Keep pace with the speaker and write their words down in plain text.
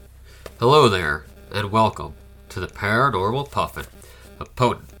Hello there, and welcome to the Paranormal Puffin, a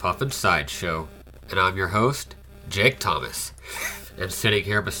potent puffin sideshow. And I'm your host, Jake Thomas. And sitting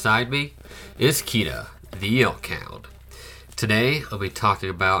here beside me is Kita, the Elk Hound. Today, I'll be talking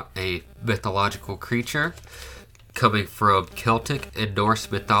about a mythological creature coming from Celtic and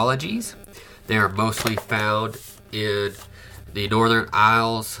Norse mythologies. They are mostly found in the Northern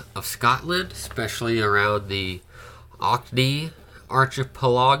Isles of Scotland, especially around the Orkney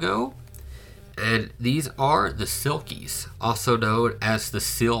Archipelago. And these are the Silkies, also known as the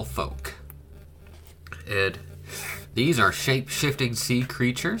Seal Folk. And these are shape-shifting sea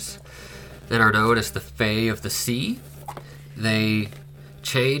creatures that are known as the Fae of the Sea. They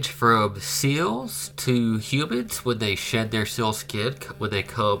change from seals to humans when they shed their seal skin when they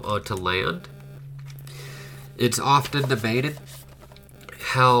come onto land. It's often debated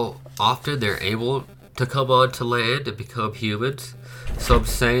how often they're able to come onto land and become humans. Some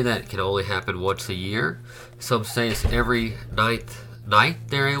say that it can only happen once a year. Some say it's every ninth night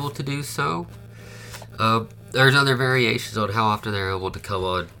they're able to do so. There's other variations on how often they're able to come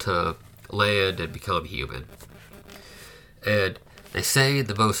onto land and become human. And they say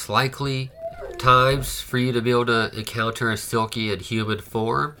the most likely times for you to be able to encounter a silky and human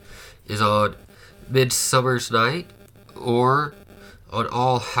form is on Midsummer's Night or on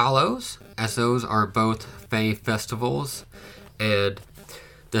All Hallows, as those are both Fae festivals. And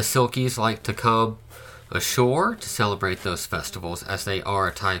the Silkies like to come ashore to celebrate those festivals, as they are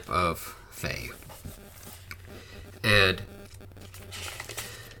a type of Fae. And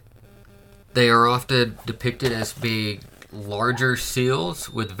they are often depicted as being larger seals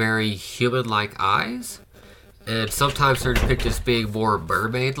with very human-like eyes. And sometimes they're depicted as being more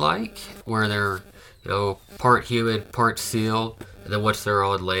mermaid-like, where they're, part human, part seal. And then once they're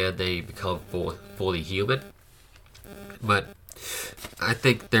on land, they become fully human. But I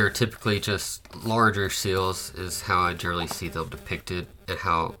think they're typically just larger seals is how I generally see them depicted and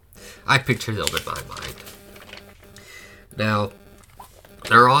how I picture them in my mind. Now,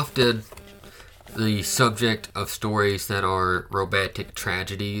 they're often the subject of stories that are romantic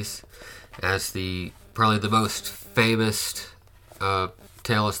tragedies, as probably the most famous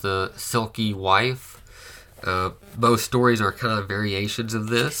tale is the Silky Wife. Most stories are kind of variations of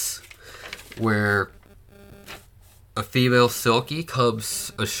this, where a female Silky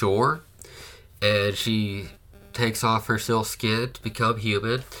comes ashore and she takes off her seal skin to become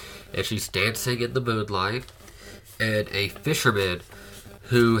human, and she's dancing in the moonlight, and a fisherman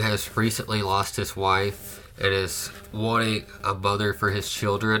who has recently lost his wife and is wanting a mother for his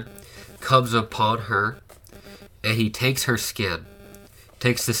children comes upon her, and he takes her skin,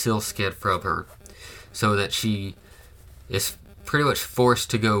 takes the seal skin from her, so that she is pretty much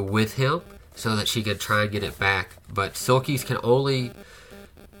forced to go with him so that she can try and get it back. But Silkies can only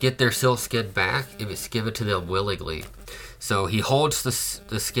get their seal skin back if it's given to them willingly. So he holds the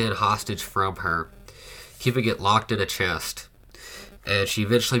skin hostage from her, keeping it locked in a chest. And she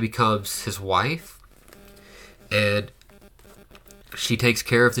eventually becomes his wife, and she takes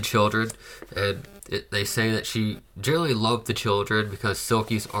care of the children. And they say that she generally loved the children because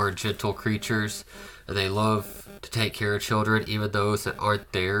Silkies are gentle creatures, and they love to take care of children, even those that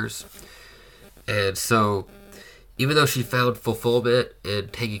aren't theirs. And so, even though she found fulfillment in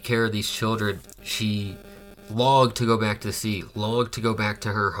taking care of these children, she longed to go back to the sea, longed to go back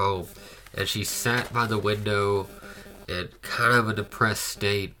to her home. And she sat by the window in kind of a depressed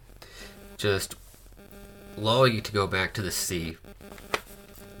state, just longing to go back to the sea.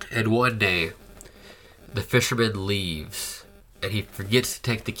 And one day, the fisherman leaves, and he forgets to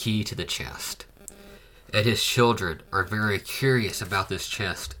take the key to the chest. And his children are very curious about this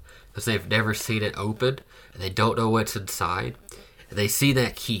chest, because they've never seen it open, and they don't know what's inside. And they see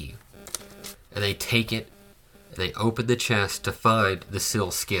that key, and they take it, and they open the chest to find the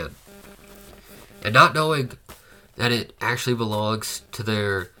seal skin. And not knowing that it actually belongs to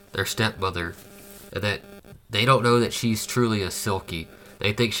their stepmother, and that they don't know that she's truly a Silky.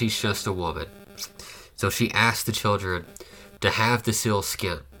 They think she's just a woman. So she asks the children to have the seal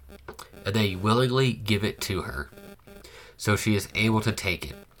skin, and they willingly give it to her. So she is able to take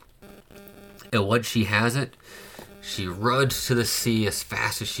it. And once she has it, she runs to the sea as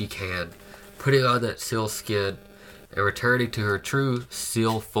fast as she can, putting on that seal skin and returning to her true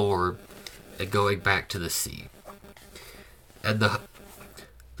seal form and going back to the sea. And the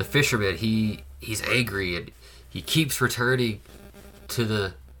fisherman, he's angry, and he keeps returning to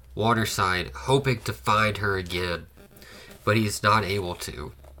the waterside, hoping to find her again, but he's not able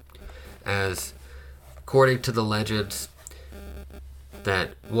to, as according to the legends,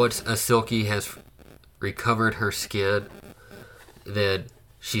 that once a Silky has recovered her skin, then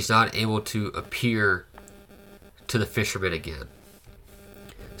she's not able to appear to the fisherman again.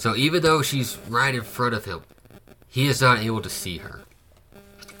 So even though she's right in front of him, he is not able to see her.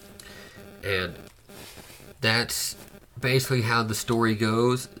 And that's basically how the story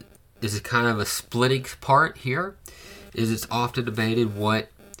goes. This is kind of a splitting part here. It's often debated what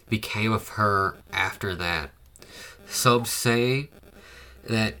became of her after that. Some say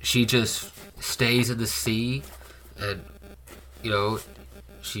that she just stays in the sea and,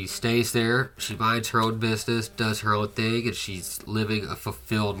 she stays there, she minds her own business, does her own thing, and she's living a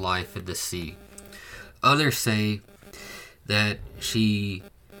fulfilled life in the sea. Others say that she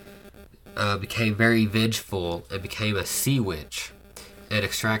became very vengeful and became a sea witch and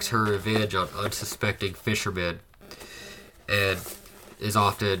extracts her revenge on unsuspecting fishermen and is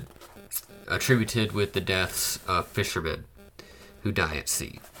often attributed with the deaths of fishermen who die at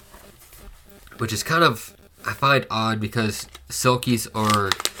sea. Which is kind of, I find odd, because Selkies are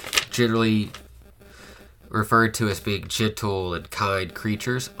generally referred to as being gentle and kind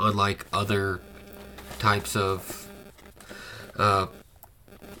creatures, unlike other types of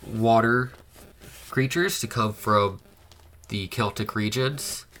water creatures to come from the Celtic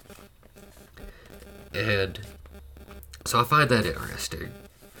regions. And so I find that interesting.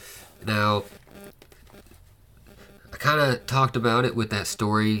 Now, I kind of talked about it with that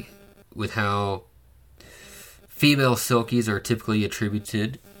story, with how female Selkies are typically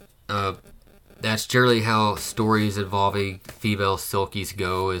attributed. That's generally how stories involving female Selkies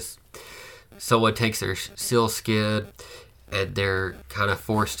go, is someone takes their seal skin and they're kind of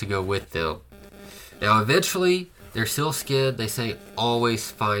forced to go with them. Now, eventually, their seal skin, they say,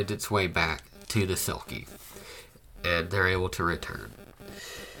 always finds its way back to the Selkie, and they're able to return.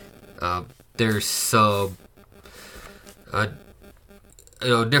 There's some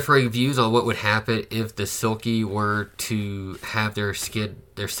differing views on what would happen if the Selkie were to have their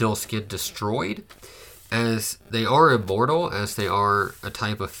seal skin destroyed, as they are immortal, as they are a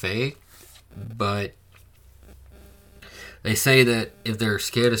type of fae, but they say that if their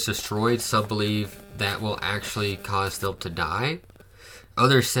skin is destroyed, some believe that will actually cause them to die.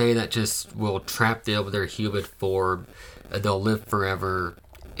 Others say that just will trap them in their human form, and they'll live forever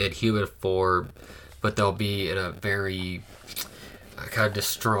in human form, but they'll be in a very kind of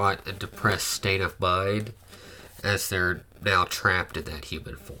distraught and depressed state of mind as they're now trapped in that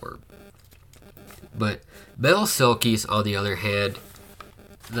human form. But male Selkies, on the other hand,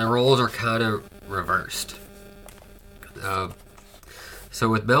 their roles are kind of reversed. So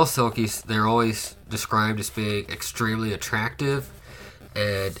with male Selkies, they're always described as being extremely attractive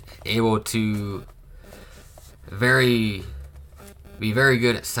and able to be very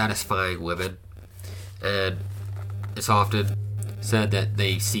good at satisfying women. And it's often said that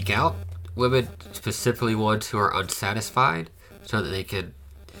they seek out women, specifically ones who are unsatisfied, so that they can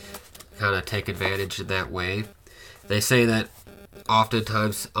kind of take advantage in that way. They say that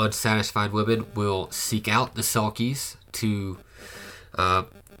oftentimes unsatisfied women will seek out the Selkies to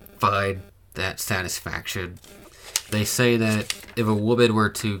find that satisfaction. They say that if a woman were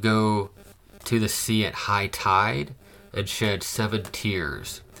to go to the sea at high tide and shed 7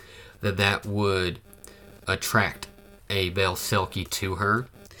 tears, then that would attract a male Selkie to her,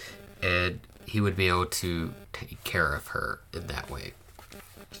 and he would be able to take care of her in that way.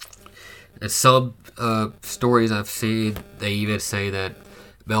 And some stories I've seen, they even say that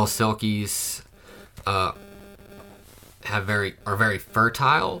male Selkies are very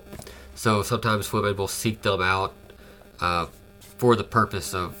fertile, so sometimes women will seek them out for the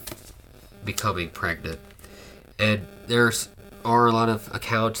purpose of becoming pregnant. And there are a lot of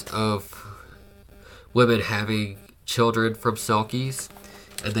accounts of women having children from Selkies,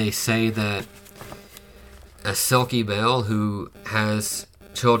 and they say that a Selkie male who has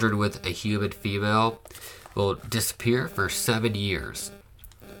children with a human female will disappear for 7 years.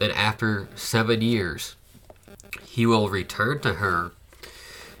 And after 7 years, he will return to her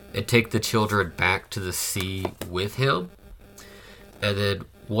and take the children back to the sea with him. And then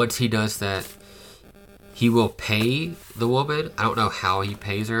once he does that, he will pay the woman. I don't know how he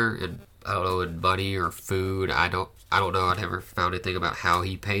pays her, and I don't know, in money or food. I don't know. I never found anything about how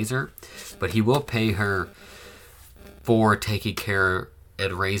he pays her, but he will pay her for taking care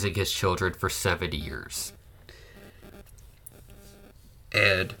and raising his children for 7 years.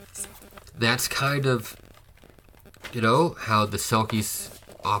 And that's kind of, how the Selkies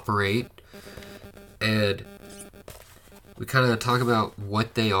operate. And we kind of talk about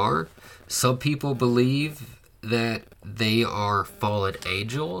what they are. Some people believe that they are fallen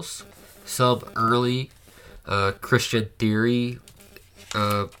angels. Some early Christian theory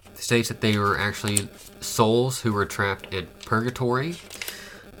states that they were actually souls who were trapped in purgatory.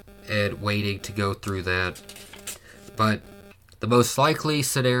 and waiting to go through that. But the most likely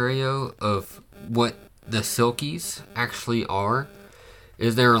scenario of what the Silkies actually are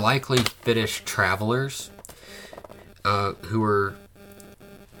is they're likely Finnish travelers who are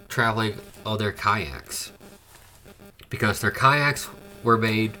traveling on their kayaks. Because their kayaks were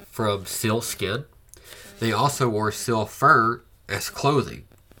made from seal skin, they also wore seal fur as clothing.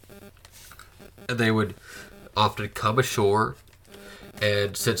 And they would often come ashore,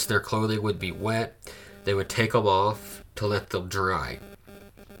 and since their clothing would be wet, they would take them off to let them dry.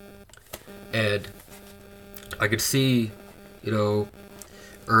 And I could see,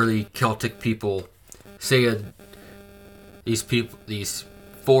 early Celtic people seeing these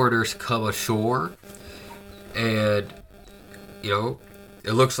foreigners come ashore, and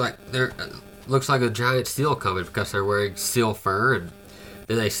it looks like a giant seal coming because they're wearing seal fur, and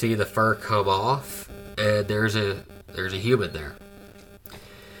then they see the fur come off, and there's a human there.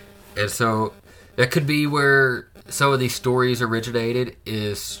 And so that could be where some of these stories originated,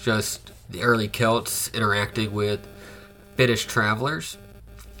 is just the early Celts interacting with Finnish travelers.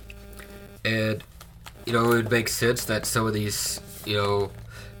 And, it would make sense that some of these,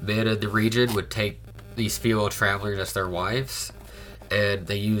 men in the region would take these female travelers as their wives, and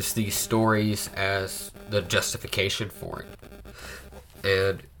they use these stories as the justification for it.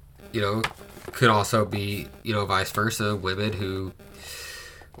 And, could also be, vice versa, women who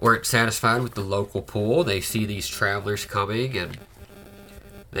weren't satisfied with the local pool. They see these travelers coming, and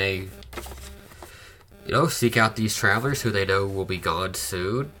they, seek out these travelers who they know will be gone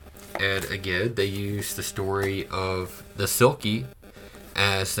soon. And again, they use the story of the Silkie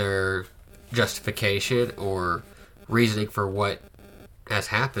as their justification or reasoning for what has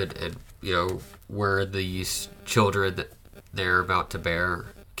happened, and where these children that they're about to bear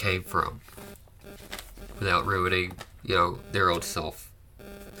came from, without ruining their own self,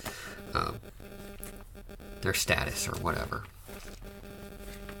 their status or whatever.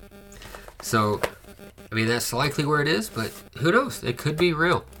 So that's likely where it is, but who knows? It could be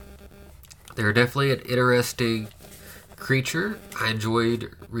real. They're definitely an interesting creature. I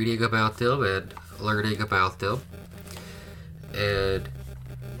enjoyed reading about them and learning about them. And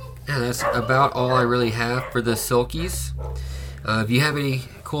yeah, that's about all I really have for the Silkies. If you have any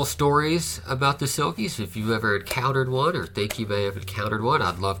cool stories about the Silkies, if you've ever encountered one or think you may have encountered one,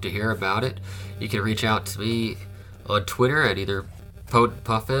 I'd love to hear about it. You can reach out to me on Twitter at either Potent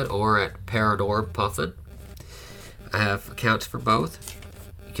Puffin or at Paranorm Puffin. I have accounts for both.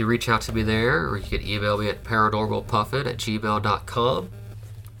 You can reach out to me there, or you can email me at paranormalpuffin@gmail.com.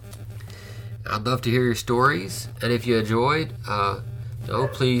 I'd love to hear your stories, and if you enjoyed,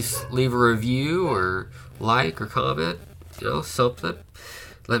 please leave a review or like or comment, something.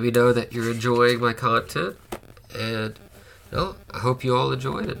 Let me know that you're enjoying my content, and I hope you all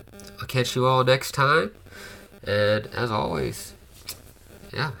enjoyed it. I'll catch you all next time, and as always,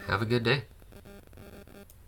 have a good day.